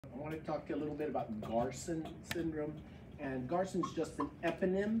I want to talk to you a little bit about Garcin syndrome. And Garcin is just an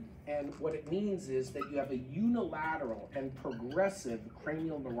eponym, and what it means is that you have a unilateral and progressive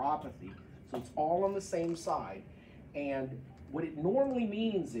cranial neuropathy. So it's all on the same side. And what it normally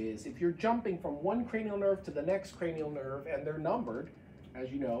means is if you're jumping from one cranial nerve to the next cranial nerve, and they're numbered, as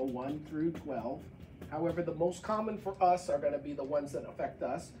you know, 1 through 12. However, the most common for us are going to be the ones that affect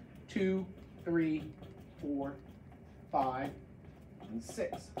us: 2, 3, 4, 5, and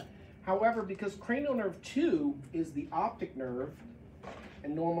 6. However, because cranial nerve 2 is the optic nerve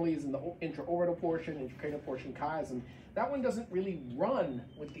and normally is in the intraorbital portion, intracranial portion chiasm, that one doesn't really run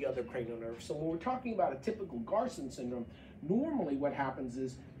with the other cranial nerves. So when we're talking about a typical Garcin syndrome, normally what happens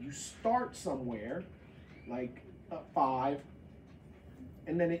is you start somewhere, like 5,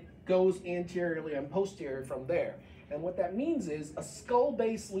 and then it goes anteriorly and posteriorly from there. And what that means is a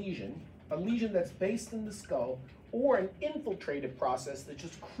skull-based lesion, a lesion that's based in the skull, or an infiltrative process that's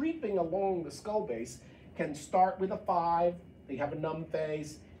just creeping along the skull base, can start with a 5, they have a numb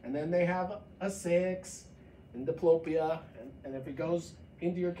phase, and then they have a 6, and diplopia, and if it goes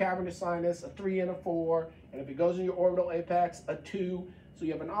into your cavernous sinus, a 3 and a 4, and if it goes in your orbital apex, a 2. So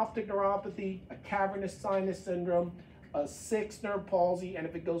you have an optic neuropathy, a cavernous sinus syndrome, a 6 nerve palsy, and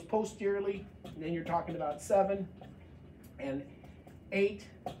if it goes posteriorly, then you're talking about 7 and 8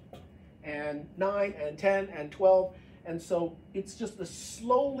 and 9 and 10 and 12. And so it's just a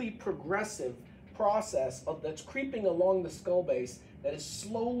slowly progressive process that's creeping along the skull base that is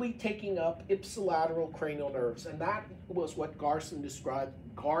slowly taking up ipsilateral cranial nerves. And that was what Garcin described,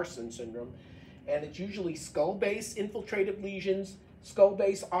 Garcin syndrome. And it's usually skull-based infiltrative lesions,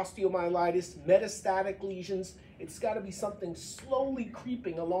 skull-based osteomyelitis, metastatic lesions. It's got to be something slowly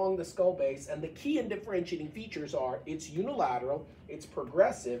creeping along the skull base, and the key and differentiating features are it's unilateral, it's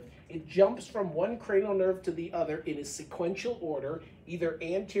progressive, it jumps from one cranial nerve to the other in a sequential order, either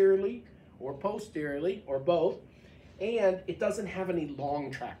anteriorly or posteriorly or both, and it doesn't have any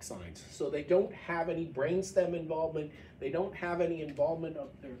long track signs. So they don't have any brainstem involvement, they don't have any involvement of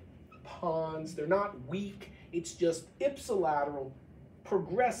their pons, they're not weak, it's just ipsilateral,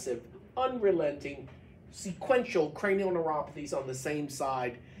 progressive, unrelenting, sequential cranial neuropathies on the same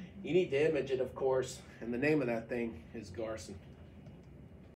side. You need to image it, of course, and the name of that thing is Garcin.